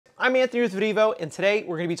I'm Anthony with Videvo, and today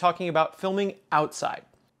we're going to be talking about filming outside.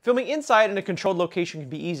 Filming inside in a controlled location can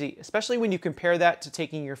be easy, especially when you compare that to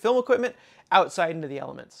taking your film equipment outside into the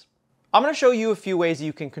elements. I'm going to show you a few ways that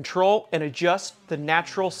you can control and adjust the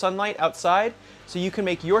natural sunlight outside so you can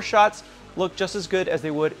make your shots look just as good as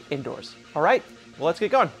they would indoors. All right, well, let's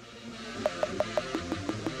get going.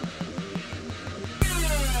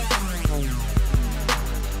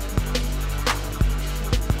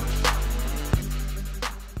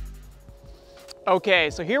 Okay,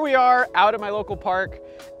 so here we are out at my local park,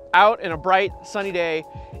 out in a bright sunny day,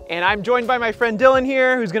 and I'm joined by my friend Dylan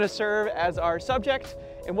here, who's gonna serve as our subject,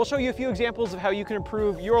 and we'll show you a few examples of how you can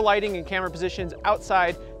improve your lighting and camera positions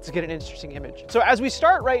outside to get an interesting image. So as we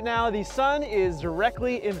start right now, the sun is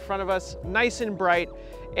directly in front of us, nice and bright,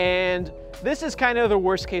 and this is kind of the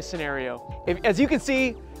worst case scenario. As you can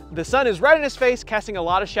see, the sun is right in his face, casting a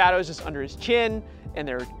lot of shadows just under his chin, and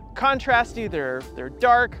they're contrasty, they're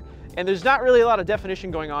dark, and there's not really a lot of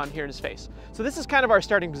definition going on here in his face. So this is kind of our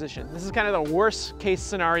starting position. This is kind of the worst case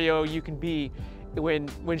scenario you can be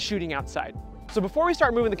when shooting outside. So before we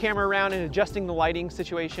start moving the camera around and adjusting the lighting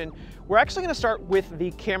situation, we're actually gonna start with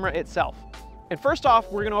the camera itself. And first off,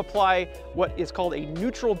 we're gonna apply what is called a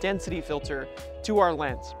neutral density filter to our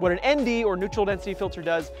lens. What an ND or neutral density filter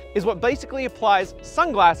does is what basically applies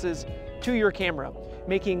sunglasses to your camera,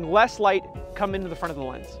 making less light come into the front of the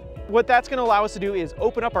lens. What that's gonna allow us to do is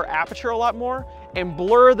open up our aperture a lot more and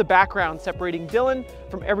blur the background, separating Dylan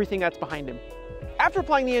from everything that's behind him. After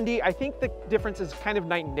applying the ND, I think the difference is kind of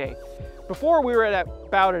night and day. Before we were at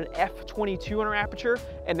about an f/22 on our aperture,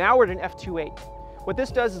 and now we're at an f/2.8. What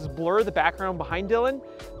this does is blur the background behind Dylan,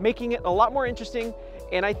 making it a lot more interesting.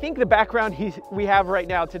 And I think the background we have right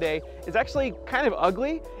now today is actually kind of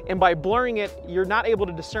ugly, and by blurring it, you're not able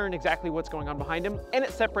to discern exactly what's going on behind him, and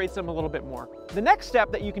it separates them a little bit more. The next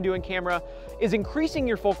step that you can do in camera is increasing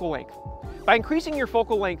your focal length. By increasing your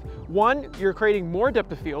focal length, one, you're creating more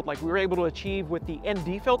depth of field, like we were able to achieve with the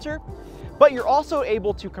ND filter, but you're also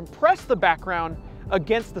able to compress the background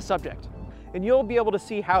against the subject. And you'll be able to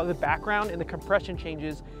see how the background and the compression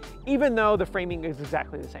changes, even though the framing is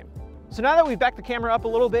exactly the same. So now that we've backed the camera up a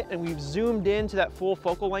little bit and we've zoomed in to that full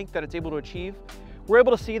focal length that it's able to achieve, we're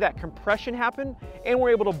able to see that compression happen, and we're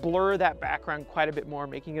able to blur that background quite a bit more,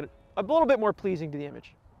 making it a little bit more pleasing to the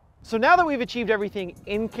image. So now that we've achieved everything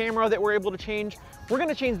in camera that we're able to change, we're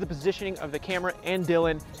gonna change the positioning of the camera and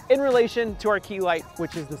Dylan in relation to our key light,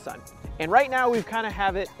 which is the sun. And right now we've kind of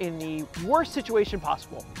have it in the worst situation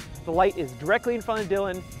possible. The light is directly in front of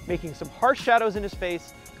Dylan, making some harsh shadows in his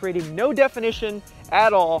face, creating no definition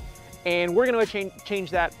at all. And we're gonna change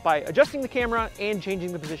that by adjusting the camera and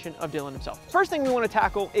changing the position of Dylan himself. First thing we wanna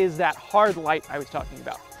tackle is that hard light I was talking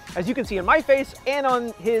about. As you can see in my face and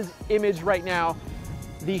on his image right now,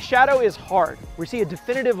 the shadow is hard. We see a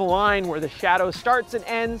definitive line where the shadow starts and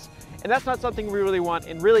ends, and that's not something we really want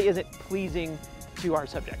and really isn't pleasing to our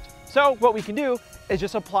subject. So what we can do is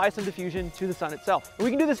just apply some diffusion to the sun itself. And we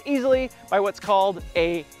can do this easily by what's called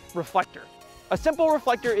a reflector. A simple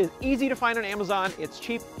reflector is easy to find on Amazon. It's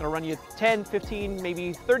cheap. It'll run you 10, 15,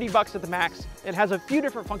 maybe 30 bucks at the max. It has a few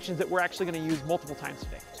different functions that we're actually going to use multiple times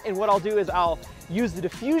today. And what I'll do is I'll use the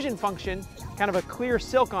diffusion function, kind of a clear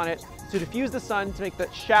silk on it, to diffuse the sun to make the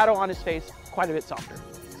shadow on his face quite a bit softer.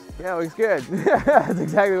 Yeah, looks good. That's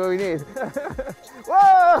exactly what we need.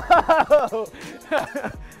 Whoa!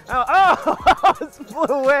 Oh, it flew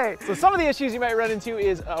away. So some of the issues you might run into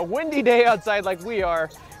is a windy day outside like we are,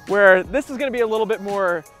 where this is gonna be a little bit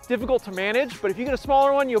more difficult to manage, but if you get a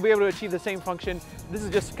smaller one, you'll be able to achieve the same function. This is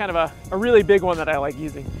just kind of a really big one that I like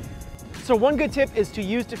using. So one good tip is to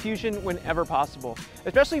use diffusion whenever possible,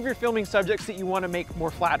 especially if you're filming subjects that you wanna make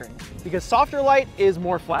more flattering, because softer light is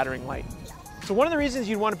more flattering light. So one of the reasons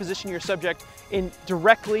you'd want to position your subject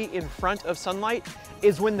directly in front of sunlight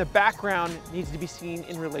is when the background needs to be seen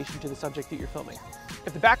in relation to the subject that you're filming.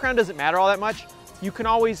 If the background doesn't matter all that much, you can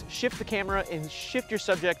always shift the camera and shift your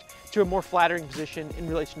subject to a more flattering position in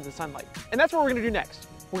relation to the sunlight. And that's what we're gonna do next.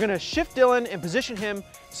 We're gonna shift Dylan and position him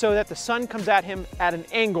so that the sun comes at him at an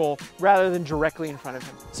angle rather than directly in front of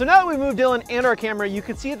him. So now that we've moved Dylan and our camera, you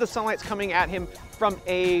can see that the sunlight's coming at him from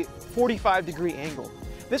a 45-degree angle.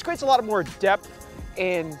 This creates a lot more depth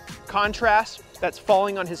and contrast that's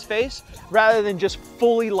falling on his face rather than just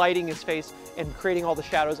fully lighting his face and creating all the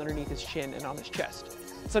shadows underneath his chin and on his chest.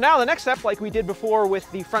 So now the next step, like we did before with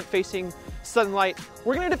the front-facing sunlight,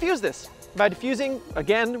 we're gonna diffuse this. By diffusing,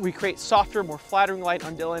 again, we create softer, more flattering light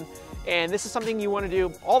on Dylan, and this is something you wanna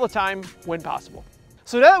do all the time when possible.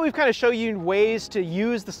 So now that we've kind of shown you ways to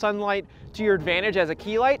use the sunlight to your advantage as a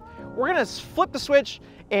key light, we're gonna flip the switch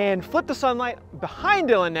and flip the sunlight behind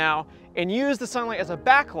Dylan now and use the sunlight as a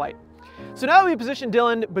backlight. So now that we positioned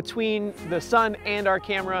Dylan between the sun and our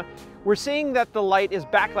camera, we're seeing that the light is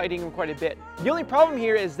backlighting him quite a bit. The only problem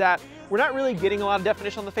here is that we're not really getting a lot of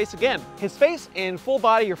definition on the face again. His face and full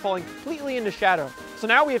body are falling completely into shadow. So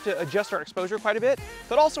now we have to adjust our exposure quite a bit,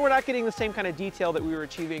 but also we're not getting the same kind of detail that we were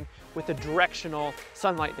achieving with the directional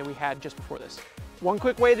sunlight that we had just before this. One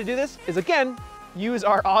quick way to do this is, again, use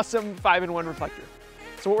our awesome 5-in-1 reflector.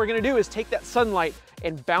 So what we're gonna do is take that sunlight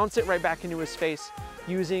and bounce it right back into his face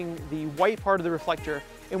using the white part of the reflector,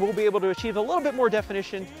 and we'll be able to achieve a little bit more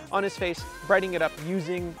definition on his face, brightening it up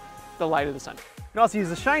using the light of the sun. You can also use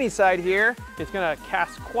the shiny side here. It's gonna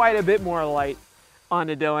cast quite a bit more light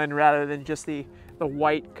onto Dylan rather than just the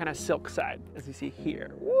white kind of silk side, as you see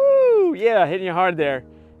here. Woo, yeah, hitting you hard there.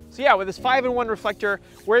 So yeah, with this 5-in-1 reflector,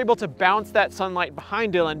 we're able to bounce that sunlight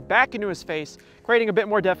behind Dylan back into his face, creating a bit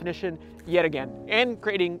more definition yet again, and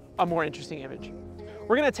creating a more interesting image.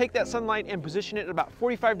 We're gonna take that sunlight and position it at about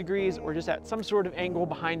 45 degrees or just at some sort of angle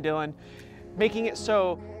behind Dylan, making it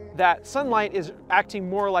so that sunlight is acting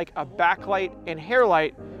more like a backlight and hair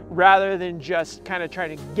light rather than just kind of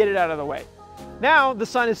trying to get it out of the way. Now the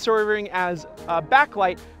sun is serving as a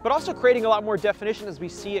backlight, but also creating a lot more definition as we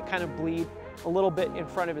see it kind of bleed a little bit in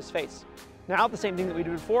front of his face. Now, the same thing that we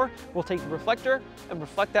did before, we'll take the reflector and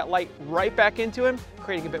reflect that light right back into him,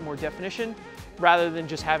 creating a bit more definition rather than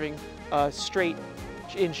just having a straight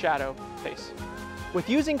in shadow face. With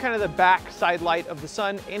using kind of the back side light of the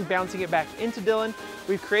sun and bouncing it back into Dylan,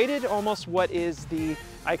 we've created almost what is the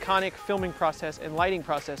iconic filming process and lighting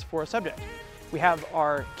process for a subject. We have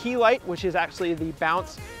our key light, which is actually the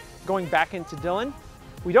bounce going back into Dylan.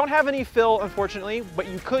 We don't have any fill, unfortunately, but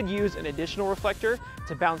you could use an additional reflector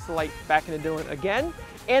to bounce the light back into Dylan again.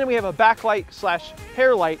 And we have a backlight slash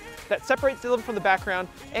hair light that separates Dylan from the background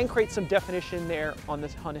and creates some definition there on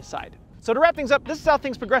his side. So to wrap things up, this is how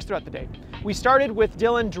things progressed throughout the day. We started with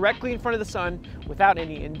Dylan directly in front of the sun without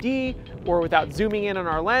any ND or without zooming in on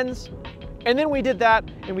our lens. And then we did that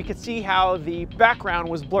and we could see how the background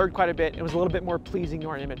was blurred quite a bit and was a little bit more pleasing to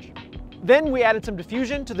our image. Then we added some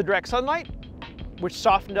diffusion to the direct sunlight, which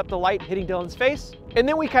softened up the light hitting Dylan's face. And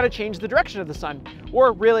then we kind of changed the direction of the sun,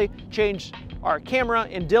 or really changed our camera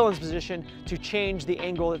in Dylan's position to change the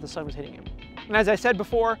angle that the sun was hitting him. And as I said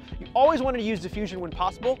before, you always wanted to use diffusion when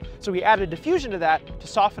possible, so we added diffusion to that to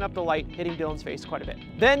soften up the light hitting Dylan's face quite a bit.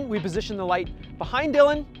 Then we positioned the light behind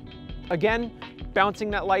Dylan, again,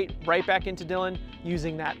 bouncing that light right back into Dylan,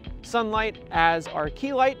 using that sunlight as our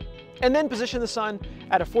key light, and then position the sun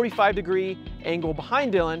at a 45-degree angle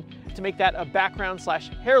behind Dylan to make that a background slash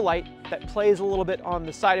hair light that plays a little bit on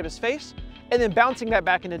the side of his face, and then bouncing that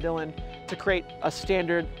back into Dylan to create a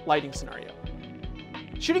standard lighting scenario.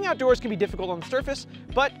 Shooting outdoors can be difficult on the surface,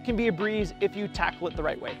 but can be a breeze if you tackle it the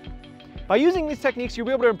right way. By using these techniques, you'll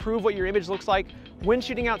be able to improve what your image looks like when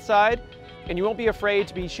shooting outside, and you won't be afraid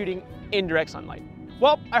to be shooting in direct sunlight.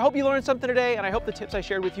 Well, I hope you learned something today, and I hope the tips I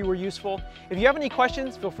shared with you were useful. If you have any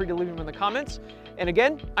questions, feel free to leave them in the comments. And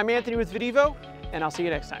again, I'm Anthony with Videvo, and I'll see you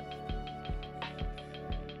next time.